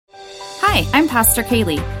Hi, I'm Pastor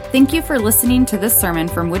Kaylee. Thank you for listening to this sermon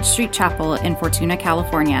from Wood Street Chapel in Fortuna,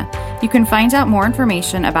 California. You can find out more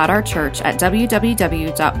information about our church at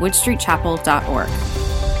www.woodstreetchapel.org.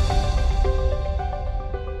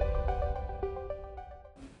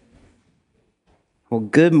 Well,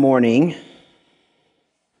 good morning.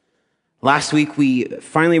 Last week, we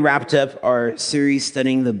finally wrapped up our series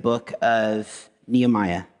studying the book of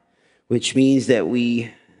Nehemiah, which means that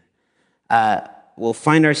we will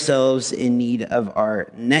find ourselves in need of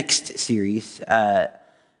our next series,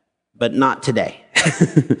 but not today.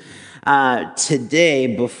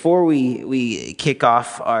 Today, before we kick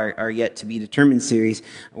off our yet-to-be-determined series,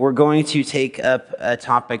 we're going to take up a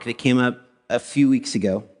topic that came up a few weeks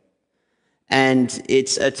ago. And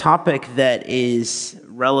it's a topic that is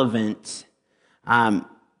relevant,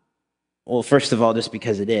 well, first of all, just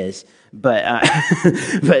because it is, but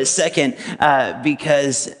second,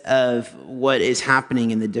 because of what is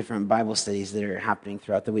happening in the different Bible studies that are happening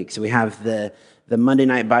throughout the week. So we have the Monday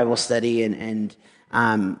night Bible study and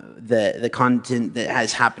the content that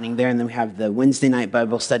is happening there, and then we have the Wednesday night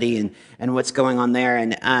Bible study and what's going on there,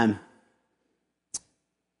 and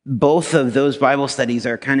both of those Bible studies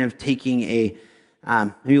are kind of taking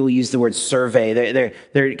maybe we'll use the word survey.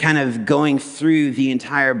 They're kind of going through the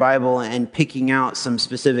entire Bible and picking out some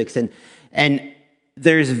specifics. And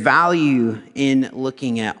there's value in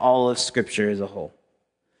looking at all of Scripture as a whole.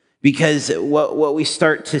 Because what we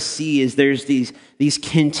start to see is there's these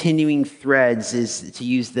continuing threads, is to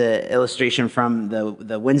use the illustration from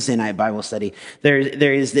the Wednesday night Bible study. There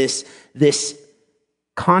is this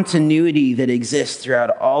continuity that exists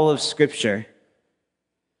throughout all of Scripture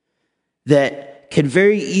that could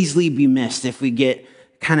very easily be missed if we get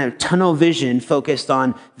kind of tunnel vision focused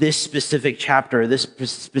on this specific chapter, this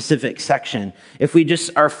specific section. If we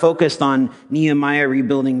just are focused on Nehemiah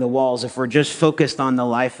rebuilding the walls, if we're just focused on the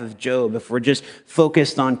life of Job, if we're just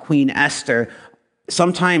focused on Queen Esther,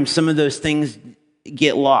 sometimes some of those things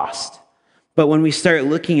get lost. But when we start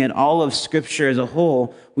looking at all of Scripture as a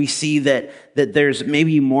whole, we see that there's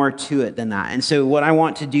maybe more to it than that. And so what I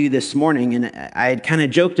want to do this morning, and I had kind of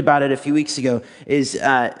joked about it a few weeks ago, is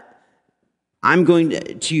I'm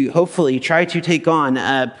going to hopefully try to take on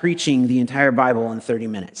preaching the entire Bible in 30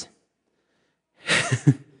 minutes.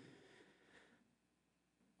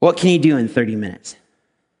 What can you do in 30 minutes?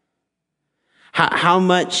 How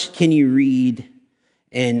much can you read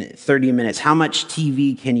in 30 minutes? How much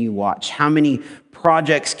TV can you watch? How many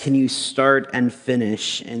projects can you start and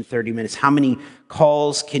finish in 30 minutes? How many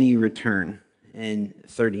calls can you return in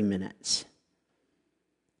 30 minutes?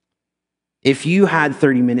 If you had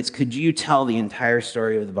 30 minutes, could you tell the entire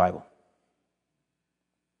story of the Bible?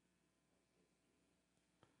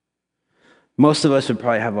 Most of us would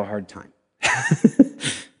probably have a hard time.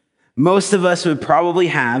 Most of us would probably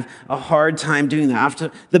have a hard time doing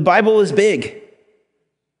that. The Bible is big.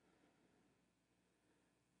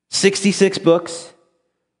 66 books,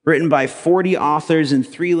 written by 40 authors in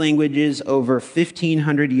 3 languages over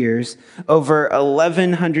 1,500 years, over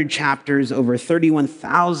 1,100 chapters, over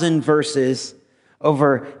 31,000 verses,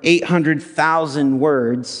 over 800,000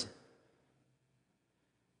 words.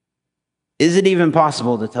 Is it even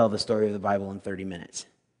possible to tell the story of the Bible in 30 minutes?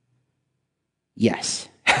 Yes.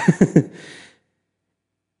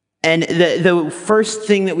 And the first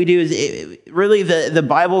thing that we do is really the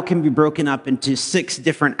Bible can be broken up into 6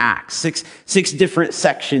 different acts, six different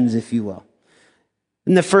sections, if you will.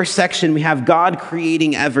 In the first section, we have God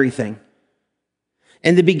creating everything.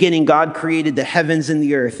 In the beginning, God created the heavens and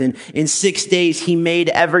the earth, and in 6 days, he made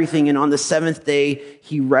everything, and on the 7th day,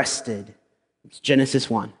 he rested. It's Genesis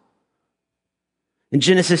 1. In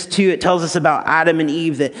Genesis 2, it tells us about Adam and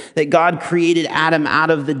Eve, that God created Adam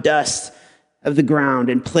out of the dust of the ground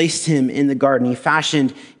and placed him in the garden. He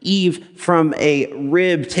fashioned Eve from a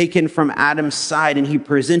rib taken from Adam's side, and he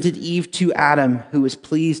presented Eve to Adam, who was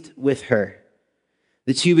pleased with her.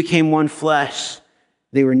 The two became one flesh.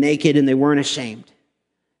 They were naked and they weren't ashamed.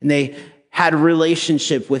 And they had a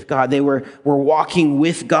relationship with God. They were walking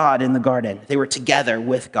with God in the garden. They were together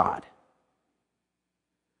with God.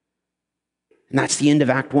 And that's the end of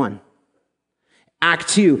Act 1. Act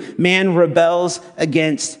 2, man rebels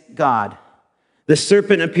against God. The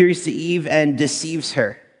serpent appears to Eve and deceives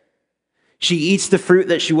her. She eats the fruit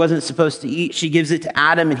that she wasn't supposed to eat. She gives it to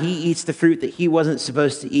Adam, and he eats the fruit that he wasn't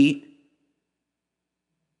supposed to eat.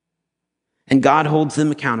 And God holds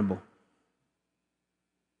them accountable.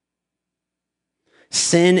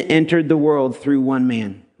 Sin entered the world through one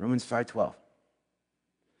man, Romans 5:12.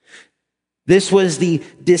 This was the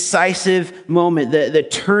decisive moment, the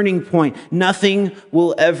turning point. Nothing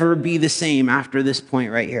will ever be the same after this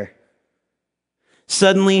point right here.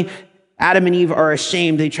 Suddenly, Adam and Eve are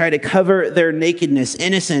ashamed. They try to cover their nakedness,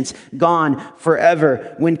 innocence gone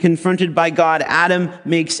forever. When confronted by God, Adam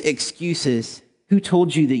makes excuses. Who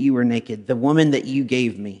told you that you were naked? The woman that you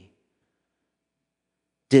gave me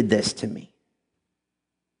did this to me.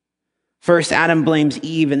 First, Adam blames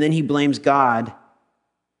Eve, and then he blames God.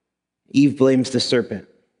 Eve blames the serpent.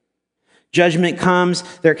 Judgment comes,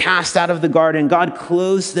 they're cast out of the garden. God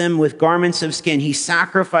clothes them with garments of skin. He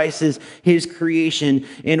sacrifices his creation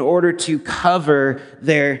in order to cover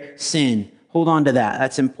their sin. Hold on to that.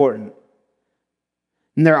 That's important.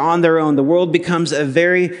 And they're on their own. The world becomes a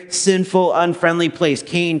very sinful, unfriendly place.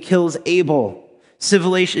 Cain kills Abel.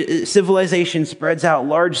 Civilization spreads out.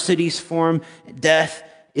 Large cities form. Death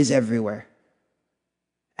is everywhere.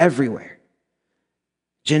 Everywhere.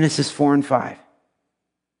 Genesis 4 and 5.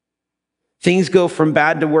 Things go from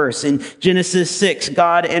bad to worse. In Genesis 6,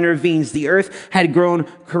 God intervenes. The earth had grown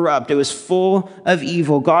corrupt. It was full of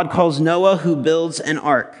evil. God calls Noah, who builds an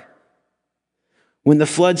ark. When the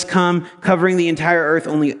floods come, covering the entire earth,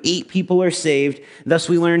 only 8 people are saved. Thus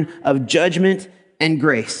we learn of judgment and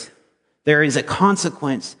grace. There is a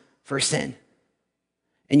consequence for sin.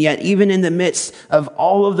 And yet, even in the midst of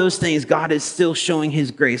all of those things, God is still showing his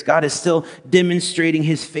grace. God is still demonstrating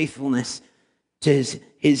his faithfulness to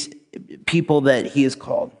his people that he has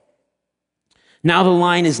called. Now the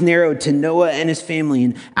line is narrowed to Noah and his family.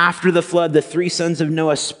 And after the flood, the 3 sons of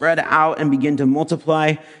Noah spread out and begin to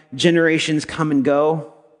multiply. Generations come and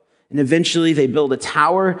go. And eventually they build a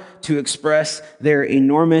tower to express their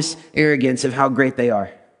enormous arrogance of how great they are.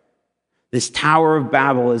 This Tower of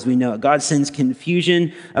Babel, as we know it. God sends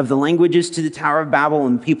confusion of the languages to the Tower of Babel,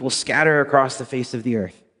 and people scatter across the face of the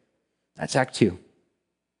earth. That's Act 2.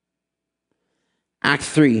 Act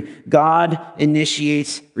 3, God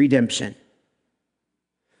initiates redemption.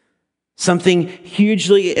 Something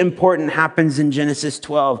hugely important happens in Genesis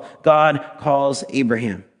 12. God calls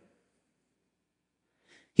Abraham.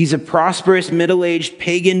 He's a prosperous, middle-aged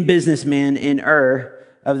pagan businessman in Ur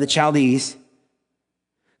of the Chaldees.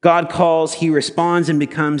 God calls, he responds, and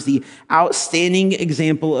becomes the outstanding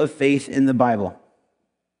example of faith in the Bible.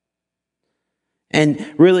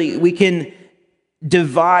 And really, we can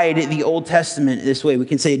divide the Old Testament this way. We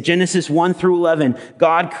can say Genesis 1 through 11,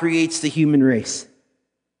 God creates the human race.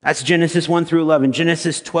 That's Genesis 1 through 11.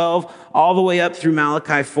 Genesis 12, all the way up through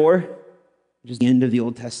Malachi 4, which is the end of the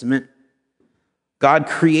Old Testament. God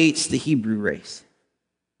creates the Hebrew race.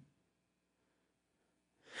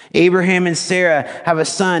 Abraham and Sarah have a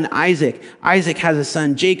son, Isaac. Isaac has a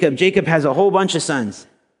son, Jacob. Jacob has a whole bunch of sons.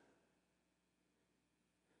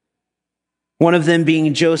 One of them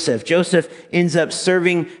being Joseph. Joseph ends up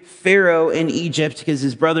serving Pharaoh in Egypt because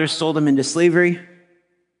his brothers sold him into slavery.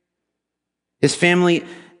 His family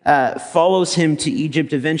follows him to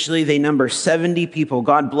Egypt eventually. They number 70 people.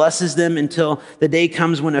 God blesses them until the day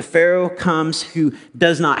comes when a Pharaoh comes who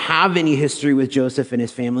does not have any history with Joseph and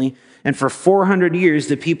his family. And for 400 years,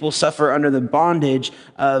 the people suffer under the bondage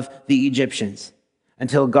of the Egyptians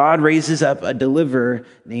until God raises up a deliverer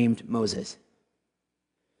named Moses.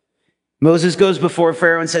 Moses goes before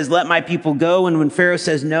Pharaoh and says, "Let my people go." And when Pharaoh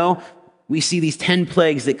says no, we see these 10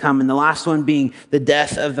 plagues that come, and the last one being the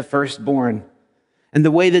death of the firstborn. And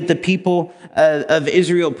the way that the people of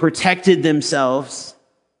Israel protected themselves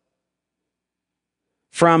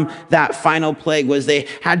from that final plague was they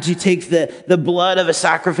had to take the blood of a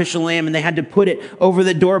sacrificial lamb and they had to put it over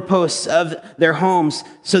the doorposts of their homes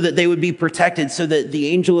so that they would be protected, so that the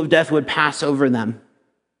angel of death would pass over them.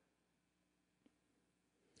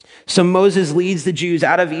 So Moses leads the Jews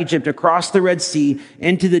out of Egypt, across the Red Sea,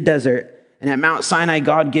 into the desert. And at Mount Sinai,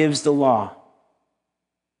 God gives the law,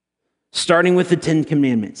 starting with the 10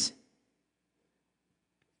 Commandments.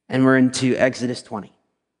 And we're into Exodus 20.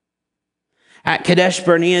 At Kadesh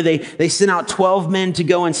Barnea, they sent out 12 men to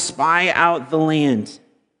go and spy out the land.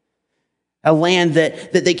 A land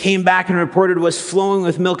that they came back and reported was flowing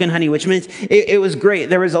with milk and honey, which means it was great.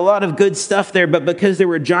 There was a lot of good stuff there, but because there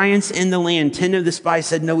were giants in the land, 10 of the spies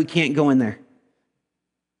said, "No, we can't go in there."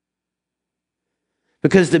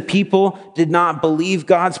 Because the people did not believe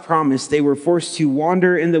God's promise, they were forced to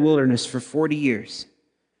wander in the wilderness for 40 years.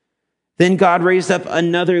 Then God raised up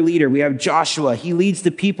another leader. We have Joshua. He leads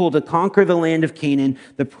the people to conquer the land of Canaan,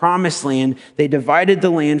 the promised land. They divided the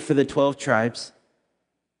land for the 12 tribes.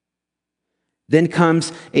 Then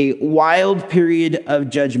comes a wild period of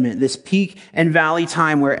judgment, this peak and valley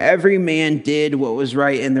time where every man did what was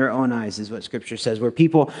right in their own eyes, is what Scripture says, where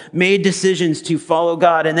people made decisions to follow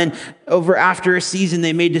God. And then after a season,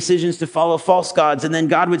 they made decisions to follow false gods. And then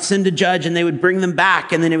God would send a judge and they would bring them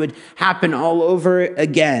back. And then it would happen all over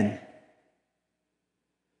again.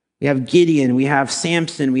 We have Gideon, we have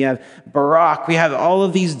Samson, we have Barak, we have all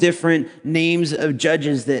of these different names of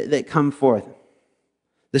judges that come forth.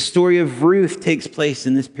 The story of Ruth takes place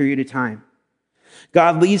in this period of time.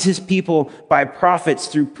 God leads his people by prophets,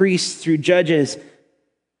 through priests, through judges,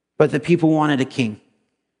 but the people wanted a king.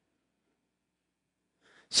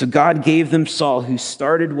 So God gave them Saul, who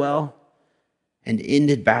started well and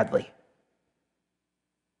ended badly.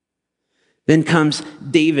 Then comes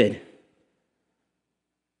David,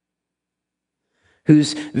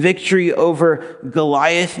 whose victory over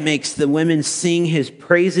Goliath makes the women sing his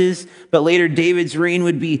praises, but later David's reign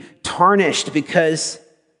would be tarnished because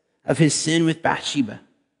of his sin with Bathsheba.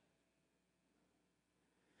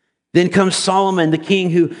 Then comes Solomon, the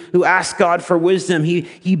king who asked God for wisdom.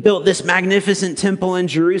 He built this magnificent temple in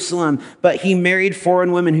Jerusalem, but he married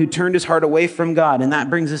foreign women who turned his heart away from God. And that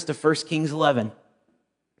brings us to 1 Kings 11.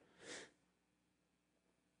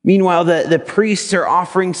 Meanwhile, the priests are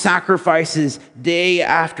offering sacrifices day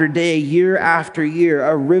after day, year after year.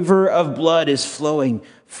 A river of blood is flowing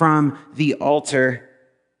from the altar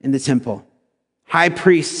in the temple. High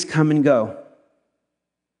priests come and go.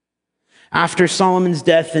 After Solomon's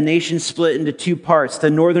death, the nation split into two parts. The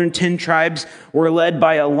northern 10 tribes were led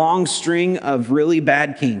by a long string of really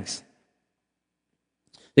bad kings.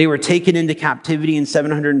 They were taken into captivity in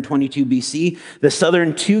 722 BC. The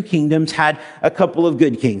southern two kingdoms had a couple of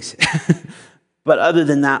good kings, but other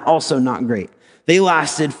than that, also not great. They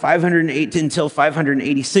lasted 508 until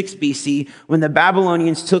 586 BC, when the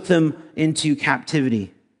Babylonians took them into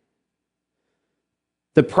captivity.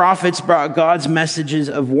 The prophets brought God's messages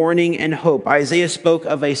of warning and hope. Isaiah spoke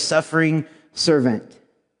of a suffering servant.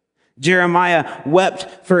 Jeremiah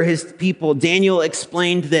wept for his people. Daniel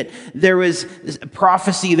explained that there was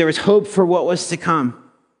prophecy, there was hope for what was to come.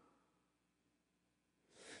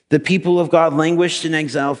 The people of God languished in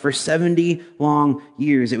exile for 70 long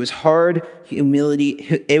years. It was a hard,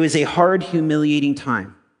 humiliating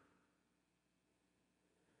time.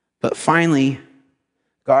 But finally,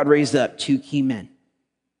 God raised up two key men.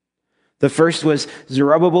 The first was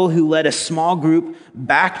Zerubbabel, who led a small group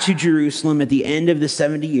back to Jerusalem at the end of the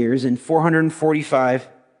 70 years in 445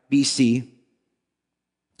 BC.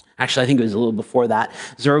 Actually, I think it was a little before that.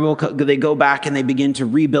 Zerubbabel, they go back and they begin to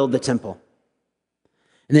rebuild the temple.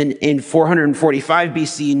 And then in 445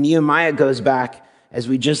 BC, Nehemiah goes back, as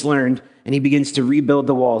we just learned, and he begins to rebuild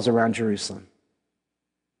the walls around Jerusalem.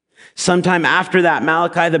 Sometime after that,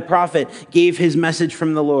 Malachi the prophet gave his message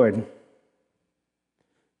from the Lord.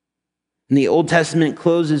 And the Old Testament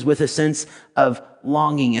closes with a sense of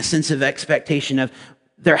longing, a sense of expectation of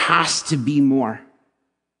there has to be more.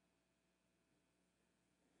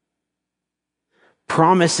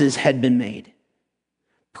 Promises had been made.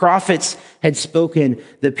 Prophets had spoken.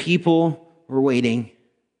 The people were waiting.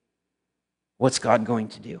 What's God going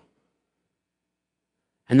to do?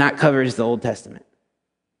 And that covers the Old Testament.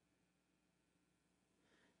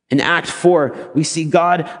 In Act 4, we see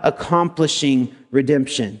God accomplishing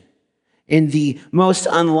redemption in the most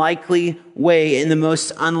unlikely way, in the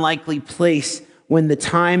most unlikely place. When the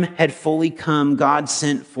time had fully come, God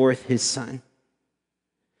sent forth his Son.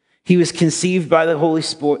 He was conceived by the Holy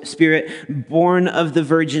Spirit, born of the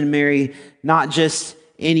Virgin Mary, not just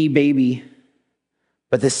any baby,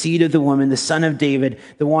 but the seed of the woman, the Son of David,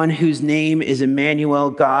 the one whose name is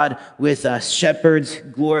Emmanuel, God with us. Shepherds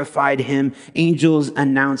glorified him. Angels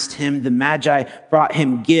announced him. The Magi brought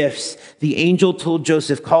him gifts. The angel told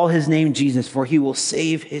Joseph, call his name Jesus, for he will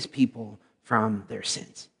save his people from their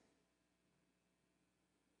sins.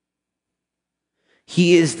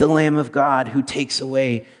 He is the Lamb of God who takes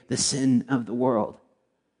away the sin of the world.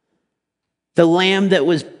 The Lamb that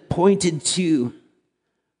was pointed to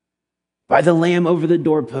by the lamb over the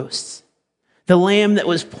doorposts. The lamb that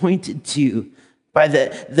was pointed to by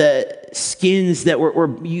the skins that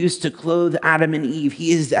were used to clothe Adam and Eve.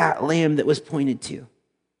 He is that lamb that was pointed to.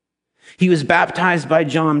 He was baptized by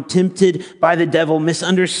John, tempted by the devil,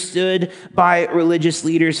 misunderstood by religious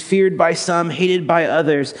leaders, feared by some, hated by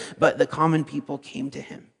others, but the common people came to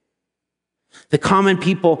him. The common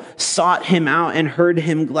people sought him out and heard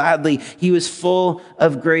him gladly. He was full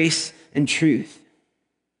of grace and truth.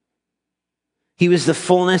 He was the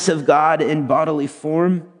fullness of God in bodily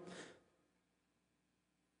form.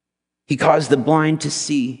 He caused the blind to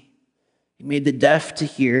see. He made the deaf to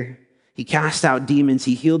hear. He cast out demons.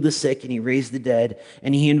 He healed the sick and he raised the dead.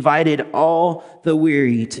 And he invited all the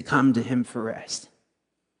weary to come to him for rest.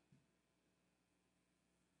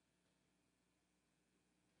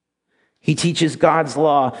 He teaches God's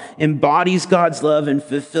law, embodies God's love, and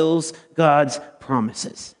fulfills God's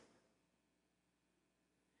promises.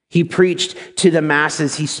 He preached to the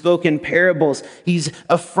masses. He spoke in parables. He's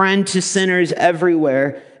a friend to sinners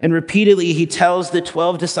everywhere. And repeatedly, he tells the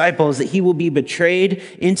 12 disciples that he will be betrayed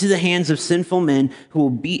into the hands of sinful men who will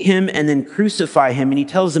beat him and then crucify him. And he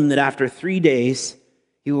tells them that after 3 days,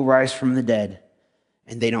 he will rise from the dead.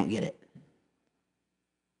 And they don't get it.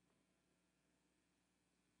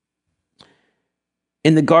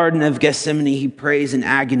 In the Garden of Gethsemane, he prays in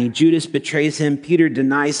agony. Judas betrays him. Peter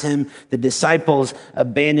denies him. The disciples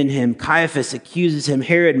abandon him. Caiaphas accuses him.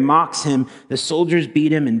 Herod mocks him. The soldiers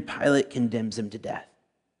beat him, and Pilate condemns him to death.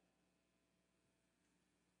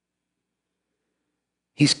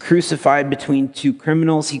 He's crucified between two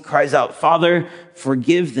criminals. He cries out, "Father,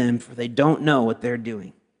 forgive them, for they don't know what they're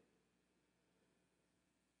doing."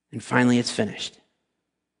 And finally, it's finished.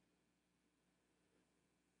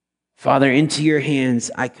 "Father, into your hands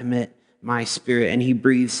I commit my spirit." And he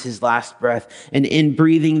breathes his last breath. And in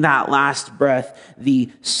breathing that last breath, the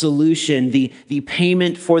solution, the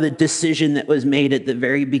payment for the decision that was made at the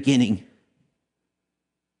very beginning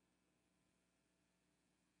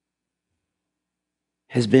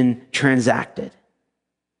has been transacted.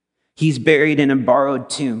 He's buried in a borrowed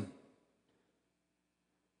tomb.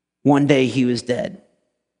 One day he was dead.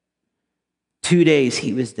 2 days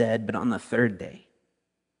he was dead, but on the third day,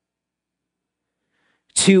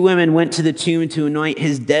 2 women went to the tomb to anoint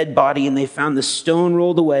his dead body, and they found the stone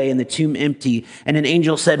rolled away and the tomb empty. And an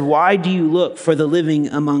angel said, "Why do you look for the living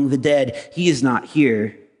among the dead? He is not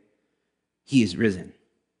here. He is risen."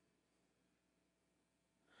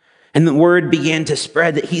 And the word began to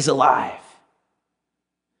spread that he's alive.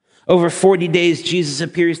 Over 40 days, Jesus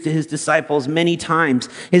appears to his disciples many times.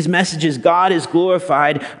 His message is, God is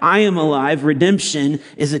glorified. I am alive. Redemption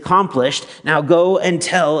is accomplished. Now go and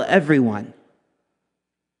tell everyone.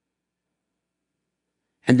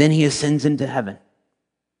 And then he ascends into heaven.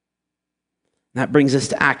 That brings us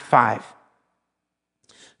to Act 5.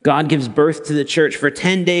 God gives birth to the church. For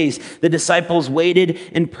 10 days, the disciples waited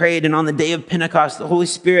and prayed. And on the day of Pentecost, the Holy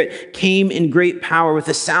Spirit came in great power with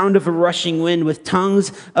the sound of a rushing wind, with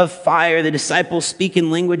tongues of fire. The disciples speak in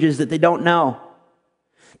languages that they don't know.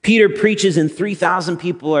 Peter preaches, and 3,000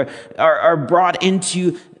 people are brought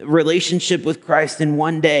into relationship with Christ in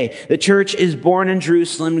one day. The church is born in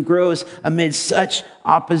Jerusalem and grows amid such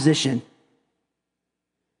opposition.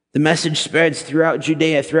 The message spreads throughout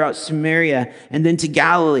Judea, throughout Samaria, and then to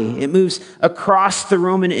Galilee. It moves across the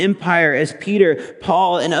Roman Empire as Peter,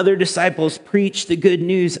 Paul, and other disciples preach the good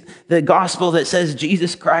news, the gospel that says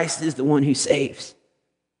Jesus Christ is the one who saves.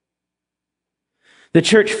 The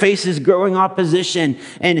church faces growing opposition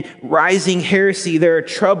and rising heresy. There are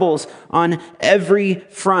troubles on every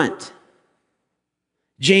front.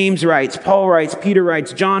 James writes, Paul writes, Peter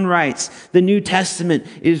writes, John writes. The New Testament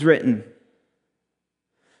is written.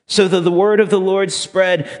 So that the word of the Lord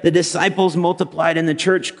spread, the disciples multiplied, and the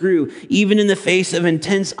church grew. Even in the face of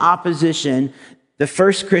intense opposition, the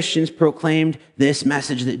first Christians proclaimed this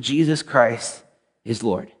message that Jesus Christ is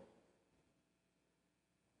Lord.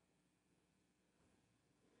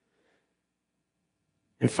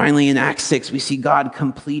 And finally, in Acts 6, we see God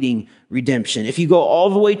completing redemption. If you go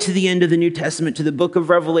all the way to the end of the New Testament, to the book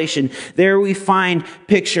of Revelation, there we find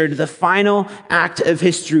pictured the final act of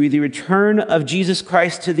history, the return of Jesus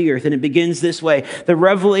Christ to the earth. And it begins this way: the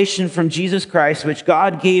revelation from Jesus Christ, which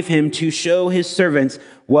God gave him to show his servants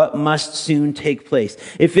what must soon take place.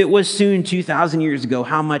 If it was soon 2,000 years ago,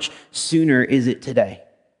 how much sooner is it today?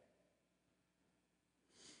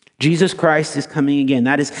 Jesus Christ is coming again.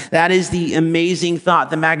 That is the amazing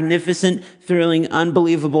thought, the magnificent, thrilling,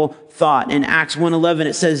 unbelievable thought. In Acts 1:11,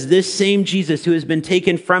 it says, "This same Jesus who has been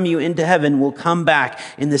taken from you into heaven will come back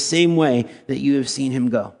in the same way that you have seen him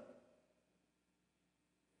go."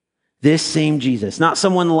 This same Jesus, not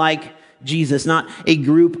someone like Jesus, not a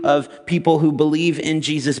group of people who believe in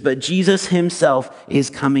Jesus, but Jesus himself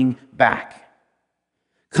is coming back.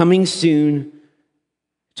 Coming soon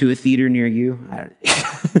to a theater near you.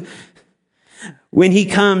 When he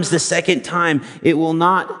comes the second time, it will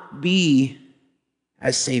not be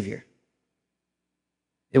as Savior.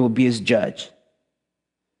 It will be as judge.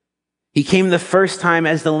 He came the first time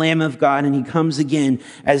as the Lamb of God, and he comes again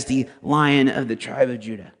as the Lion of the tribe of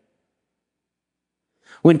Judah.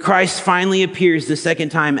 When Christ finally appears the second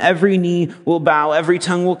time, every knee will bow, every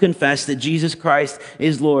tongue will confess that Jesus Christ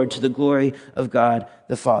is Lord, to the glory of God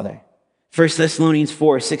the Father. 1 Thessalonians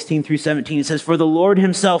 4:16-17, it says, "For the Lord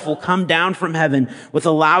himself will come down from heaven with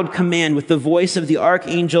a loud command, with the voice of the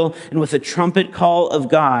archangel, and with a trumpet call of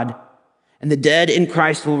God. And the dead in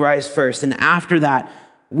Christ will rise first. And after that,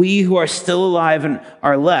 we who are still alive and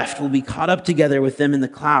are left will be caught up together with them in the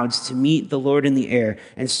clouds to meet the Lord in the air,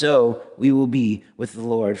 and so we will be with the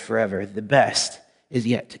Lord forever. The best is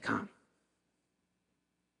yet to come.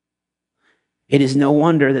 It is no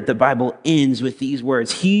wonder that the Bible ends with these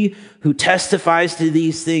words. He who testifies to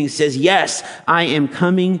these things says, yes, I am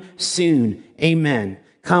coming soon. Amen.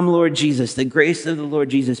 Come, Lord Jesus. The grace of the Lord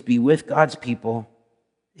Jesus be with God's people.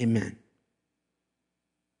 Amen.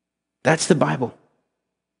 That's the Bible.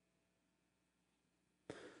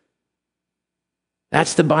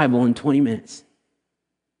 That's the Bible in 20 minutes.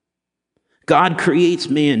 God creates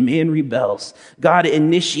man, man rebels. God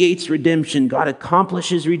initiates redemption. God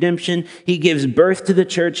accomplishes redemption. He gives birth to the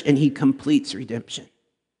church and he completes redemption.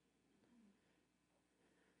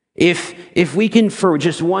 If we can for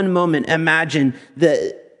just one moment imagine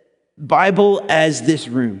the Bible as this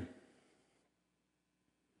room.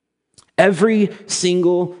 Every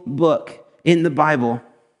single book in the Bible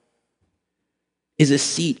is a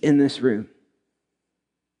seat in this room.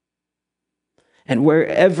 And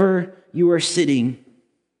wherever you are sitting,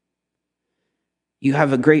 you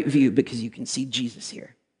have a great view because you can see Jesus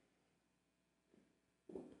here.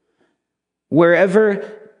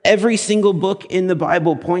 Wherever every single book in the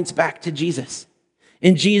Bible points back to Jesus.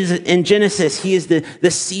 In Genesis, he is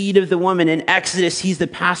the seed of the woman. In Exodus, he's the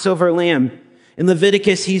Passover lamb. In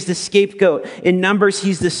Leviticus, he's the scapegoat. In Numbers,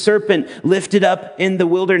 he's the serpent lifted up in the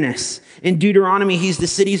wilderness. In Deuteronomy, he's the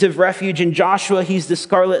cities of refuge. In Joshua, he's the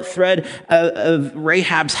scarlet thread of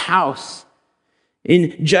Rahab's house.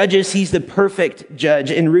 In Judges, he's the perfect judge.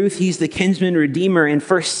 In Ruth, he's the kinsman redeemer. In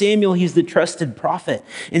 1 Samuel, he's the trusted prophet.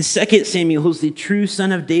 In 2 Samuel, he's the true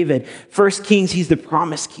son of David. 1 Kings, he's the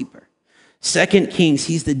promise keeper. 2 Kings,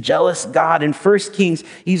 he's the jealous God. In 1 Kings,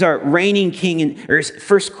 he's our reigning king. In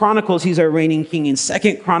 1 Chronicles, he's our reigning king. In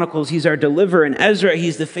 2 Chronicles, he's our deliverer. In Ezra,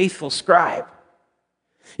 he's the faithful scribe.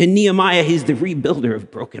 In Nehemiah, he's the rebuilder of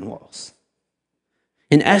broken walls.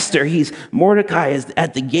 In Esther, he's Mordecai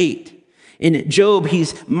at the gate. In Job,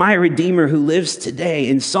 he's my Redeemer who lives today.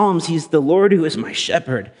 In Psalms, he's the Lord who is my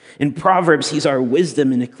shepherd. In Proverbs, he's our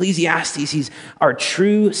wisdom. In Ecclesiastes, he's our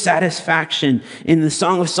true satisfaction. In the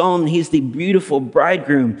Song of Solomon, he's the beautiful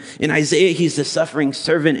bridegroom. In Isaiah, he's the suffering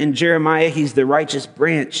servant. In Jeremiah, he's the righteous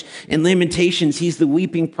branch. In Lamentations, he's the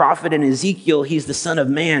weeping prophet. In Ezekiel, he's the son of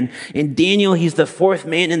man. In Daniel, he's the fourth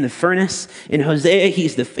man in the furnace. In Hosea,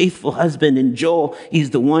 he's the faithful husband. In Joel, he's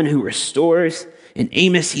the one who restores. In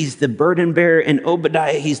Amos, he's the burden bearer. In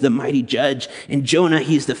Obadiah, he's the mighty judge. In Jonah,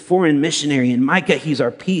 he's the foreign missionary. In Micah, he's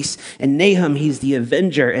our peace. In Nahum, he's the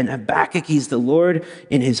avenger. In Habakkuk, he's the Lord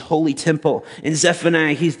in his holy temple. In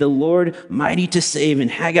Zephaniah, he's the Lord mighty to save. In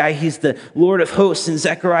Haggai, he's the Lord of hosts. In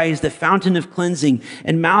Zechariah, he's the fountain of cleansing.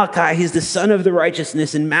 In Malachi, he's the son of the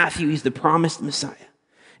righteousness. In Matthew, he's the promised Messiah.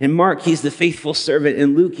 In Mark, he's the faithful servant.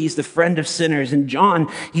 In Luke, he's the friend of sinners. In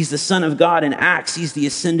John, he's the Son of God. In Acts, he's the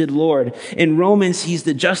ascended Lord. In Romans, he's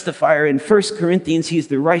the justifier. In 1 Corinthians,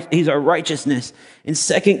 he's our righteousness. In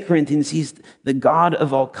 2 Corinthians, he's the God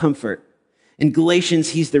of all comfort. In Galatians,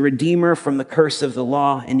 he's the Redeemer from the curse of the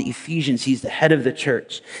law. In Ephesians, he's the head of the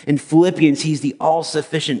church. In Philippians, he's the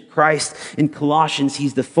all-sufficient Christ. In Colossians,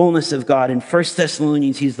 he's the fullness of God. In 1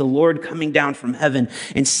 Thessalonians, he's the Lord coming down from heaven.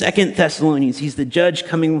 In 2 Thessalonians, he's the judge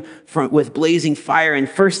coming with blazing fire. In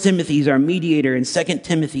 1 Timothy, he's our mediator. In 2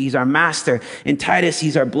 Timothy, he's our master. In Titus,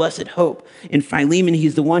 he's our blessed hope. In Philemon,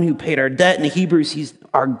 he's the one who paid our debt. In Hebrews, he's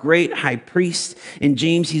our great high priest. In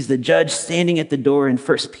James, he's the judge standing at the door. In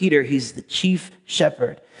 1 Peter, he's the chief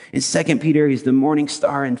shepherd. In 2 Peter, he's the morning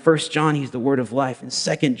star. In 1 John, he's the word of life. In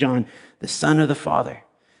 2 John, the son of the Father.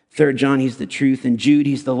 3 John, he's the truth. In Jude,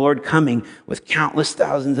 he's the Lord coming with countless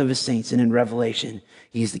thousands of his saints. And in Revelation,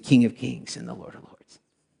 he's the King of kings and the Lord of lords.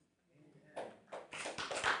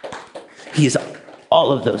 He is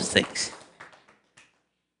all of those things.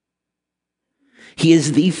 He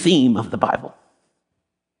is the theme of the Bible.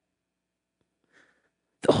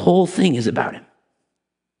 The whole thing is about him.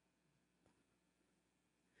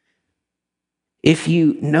 If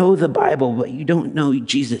you know the Bible, but you don't know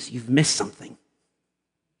Jesus, you've missed something.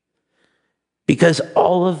 Because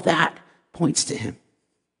all of that points to him.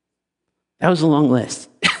 That was a long list.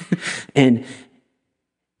 And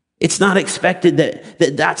it's not expected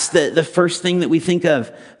that that's the first thing that we think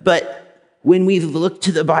of. But when we look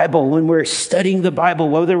to the Bible, when we're studying the Bible,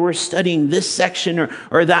 whether we're studying this section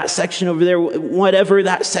or that section over there, whatever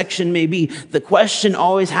that section may be, the question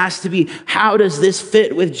always has to be, how does this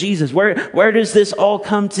fit with Jesus? Where does this all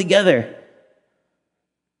come together?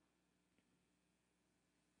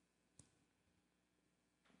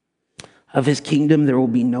 Of his kingdom there will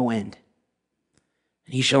be no end,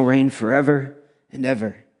 and he shall reign forever and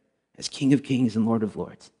ever. as King of Kings and Lord of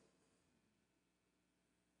Lords.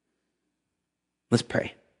 Let's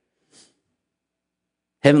pray.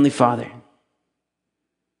 Heavenly Father,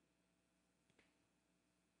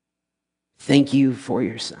 thank you for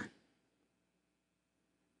your Son.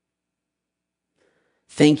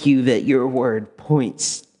 Thank you that your word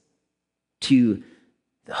points to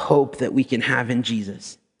the hope that we can have in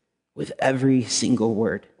Jesus with every single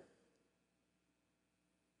word.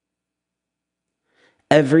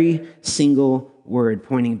 Every single word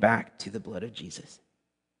pointing back to the blood of Jesus.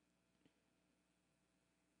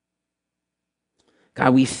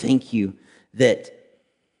 God, we thank you that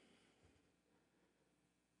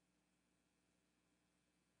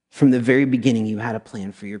from the very beginning you had a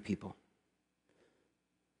plan for your people.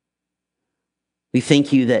 We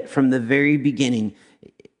thank you that from the very beginning,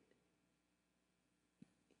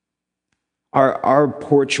 our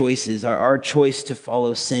poor choices, our choice to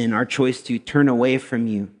follow sin, our choice to turn away from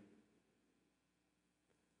you,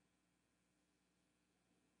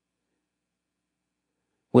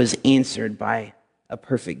 was answered by a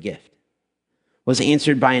perfect gift, was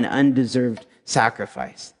answered by an undeserved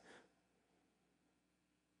sacrifice.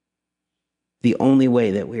 The only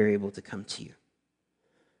way that we are able to come to you.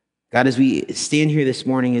 God, as we stand here this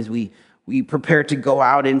morning, as we prepare to go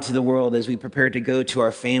out into the world, as we prepare to go to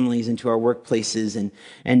our families and to our workplaces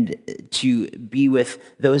and to be with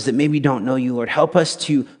those that maybe don't know you, Lord, help us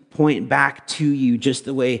to point back to you just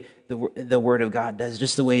the way the Word of God does,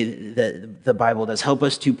 just the way that the Bible does. Help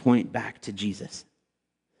us to point back to Jesus.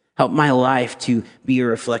 Help my life to be a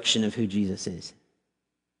reflection of who Jesus is.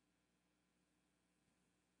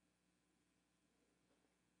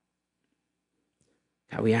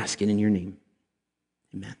 God, we ask it in your name.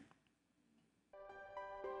 Amen.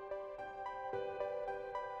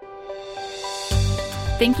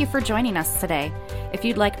 Thank you for joining us today. If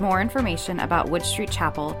you'd like more information about Wood Street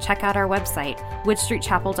Chapel, check out our website,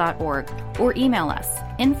 woodstreetchapel.org, or email us,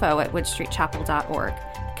 info@woodstreetchapel.org.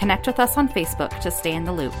 Connect with us on Facebook to stay in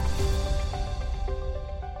the loop.